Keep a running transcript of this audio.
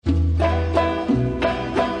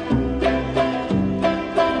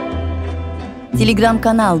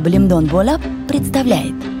Телеграм-канал Блимдон Бола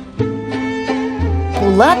представляет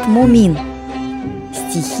Пулат Мумин.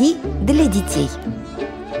 Стихи для детей.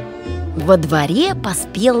 Во дворе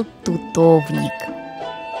поспел тутовник.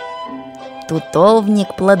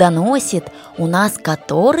 Тутовник плодоносит у нас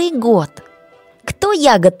который год. Кто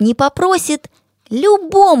ягод не попросит,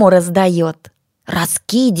 любому раздает.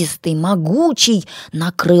 Раскидистый, могучий,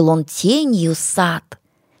 накрыл он тенью сад.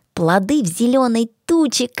 Плоды в зеленой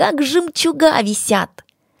туче, как жемчуга, висят.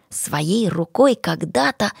 Своей рукой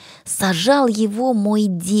когда-то сажал его мой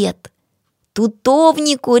дед.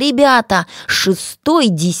 Тутовнику, ребята, 6-й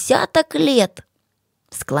десяток лет.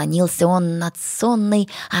 Склонился он над сонной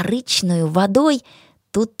арычную водой.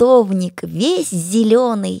 Тутовник весь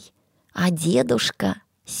зеленый, а дедушка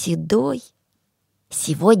седой.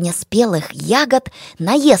 Сегодня спелых ягод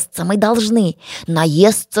наесться мы должны,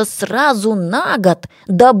 наесться сразу на год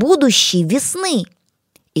до будущей весны.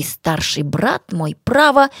 И старший брат мой,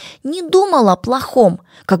 право, не думал о плохом,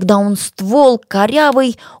 когда он ствол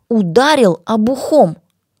корявый ударил обухом.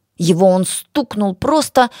 Его он стукнул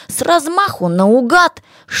просто с размаху наугад,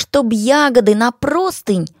 чтоб ягоды на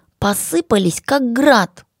простынь посыпались, как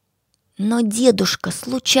град. Но дедушка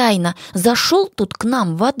случайно зашел тут к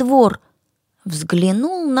нам во двор,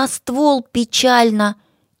 взглянул на ствол печально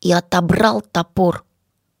и отобрал топор.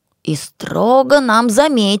 И строго нам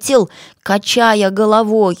заметил, качая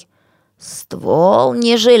головой: «Ствол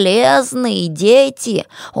не железный, дети,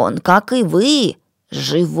 он, как и вы,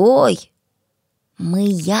 живой». Мы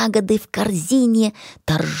ягоды в корзине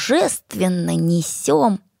торжественно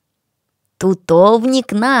несем.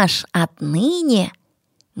 Тутовник наш отныне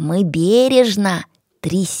мы бережно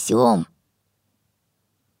трясем.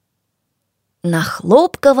 На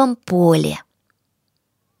хлопковом поле.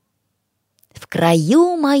 В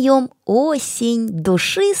краю моем осень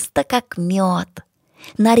душиста, как мед.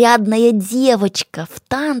 Нарядная девочка в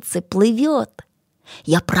танце плывет.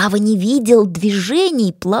 Я, право, не видел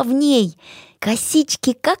движений плавней.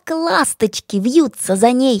 Косички, как ласточки, вьются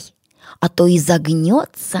за ней. А то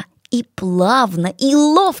изогнется и плавно, и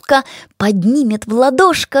ловко поднимет в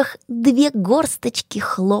ладошках 2 горсточки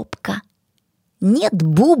хлопка. Нет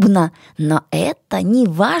бубна, но это не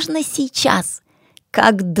важно сейчас.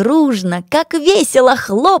 Как дружно, как весело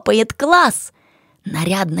хлопает класс!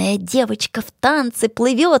 Нарядная девочка в танце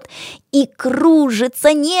плывет, и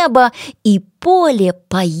кружится небо, и поле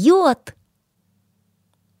поет.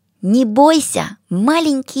 Не бойся,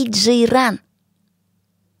 маленький джейран.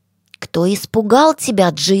 Кто испугал тебя,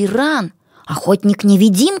 джейран?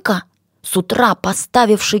 Охотник-невидимка, с утра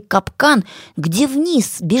поставивший капкан, где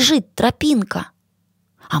вниз бежит тропинка?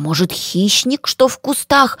 А может, хищник, что в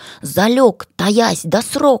кустах залег, таясь до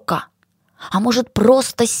срока? А может,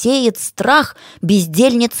 просто сеет страх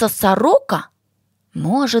бездельница-сорока?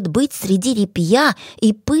 Может быть, среди репья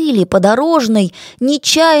и пыли подорожной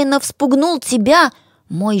нечаянно вспугнул тебя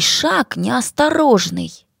мой шаг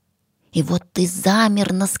неосторожный. И вот ты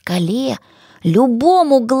замер на скале,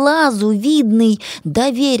 любому глазу видный,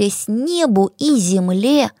 доверясь небу и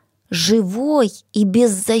земле, живой и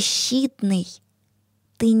беззащитный.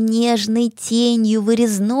 Ты нежной тенью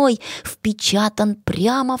вырезной впечатан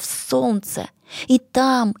прямо в солнце, и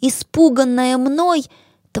там, испуганное мной,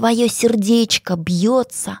 твое сердечко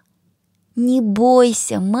бьется. Не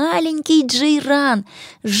бойся, маленький джейран,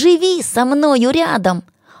 живи со мною рядом,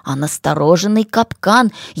 а настороженный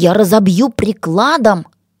капкан я разобью прикладом.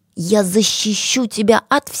 Я защищу тебя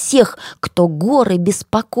от всех, кто горы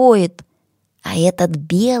беспокоит, а этот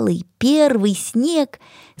белый первый снег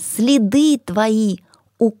следы твои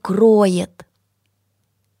укроет.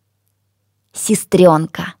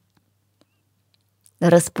 Сестрёнка.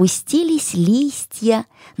 Распустились листья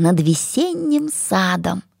над весенним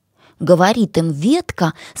садом. Говорит им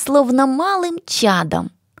ветка, словно малым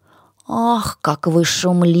чадом: «Ах, как вы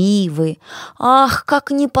шумливы! Ах,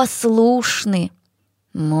 как непослушны!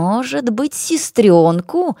 Может быть,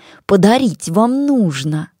 сестренку подарить вам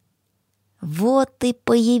нужно?» Вот и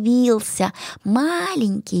появился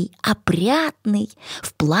маленький, опрятный,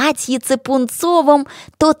 в платьице пунцовом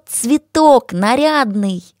тот цветок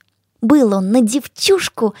нарядный. Был он на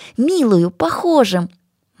девчушку милую похожим.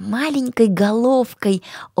 Маленькой головкой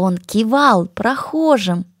он кивал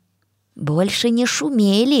прохожим. Больше не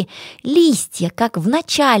шумели листья, как в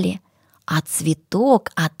начале, а цветок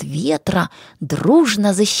от ветра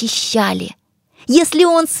дружно защищали. Если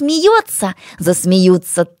он смеется,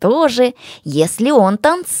 засмеются тоже. Если он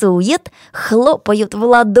танцует, хлопают в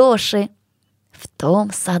ладоши. В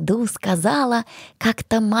том саду сказала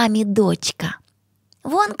как-то маме дочка: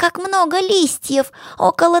 «Вон как много листьев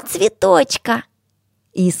около цветочка».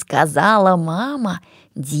 И сказала мама,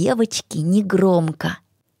 девочки негромко.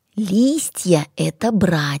 Листья — это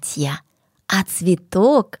братья, а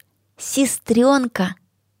цветок — сестрёнка.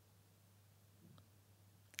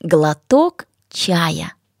 Глоток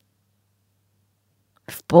чая.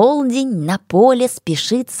 В полдень на поле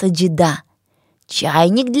спешится джида.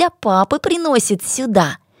 Чайник для папы приносит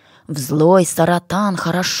сюда. В злой саратан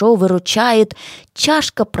хорошо выручает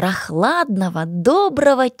чашка прохладного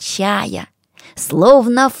доброго чая.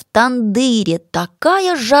 Словно в тандыре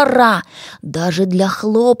такая жара, даже для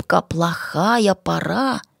хлопка плохая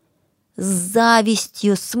пора. С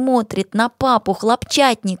завистью смотрит на папу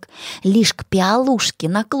хлопчатник, лишь к пиалушке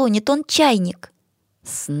наклонит он чайник.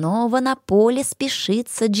 Снова на поле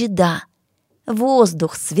спешится джида.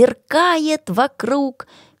 Воздух сверкает вокруг,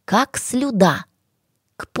 как слюда.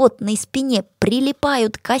 К потной спине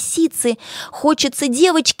прилипают косицы, хочется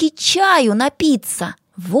девочке чаю напиться.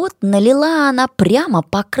 Вот налила она прямо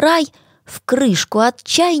по край в крышку от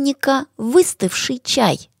чайника выставший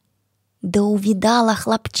чай. Да увидала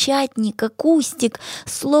хлопчатника кустик,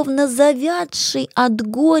 словно завядший от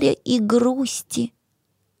горя и грусти.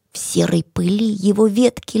 В серой пыли его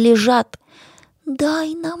ветки лежат.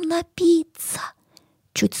 «Дай нам напиться!»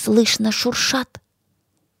 — чуть слышно шуршат.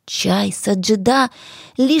 Чай саджида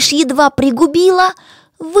лишь едва пригубила,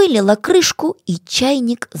 вылила крышку и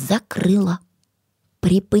чайник закрыла.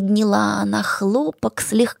 Приподняла она хлопок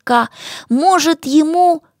слегка, может,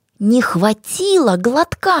 ему не хватило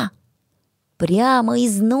глотка. Прямо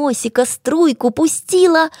из носика струйку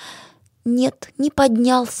пустила. Нет, не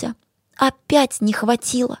поднялся, опять не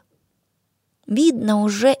хватило. Видно,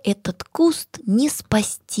 уже этот куст не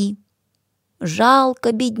спасти.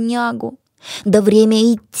 Жалко беднягу. Да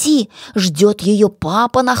время идти, ждет ее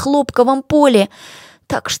папа на хлопковом поле,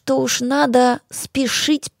 так что уж надо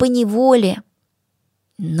спешить поневоле.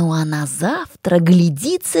 Ну а на завтра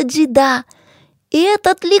глядится джида.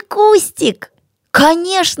 Этот ли кустик?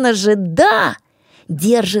 Конечно же, да!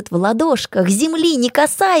 Держит в ладошках, земли не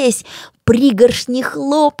касаясь, пригоршни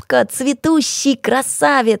хлопка цветущий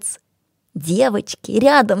красавец. Девочке,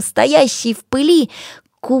 рядом стоящей в пыли,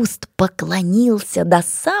 куст поклонился до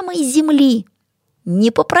самой земли.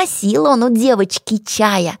 Не попросил он у девочки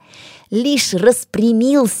чая, лишь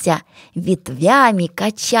распрямился, ветвями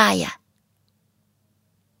качая.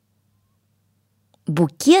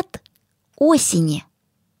 Букет осени.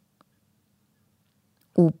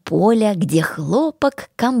 У поля, где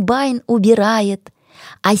хлопок комбайн убирает,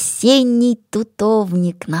 осенний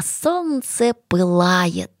тутовник на солнце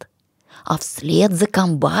пылает. А вслед за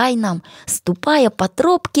комбайном, ступая по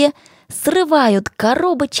тропке, срывают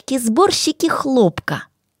коробочки сборщики хлопка.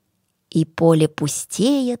 И поле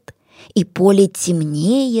пустеет, и поле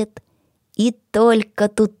темнеет, и только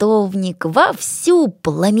тутовник вовсю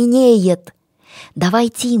пламенеет.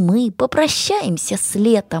 Давайте и мы попрощаемся с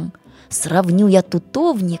летом. Сравню я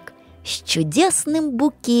тутовник с чудесным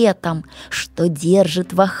букетом, что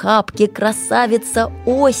держит в охапке красавица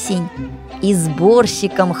осень, и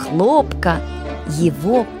сборщиком хлопка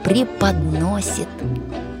его преподносит.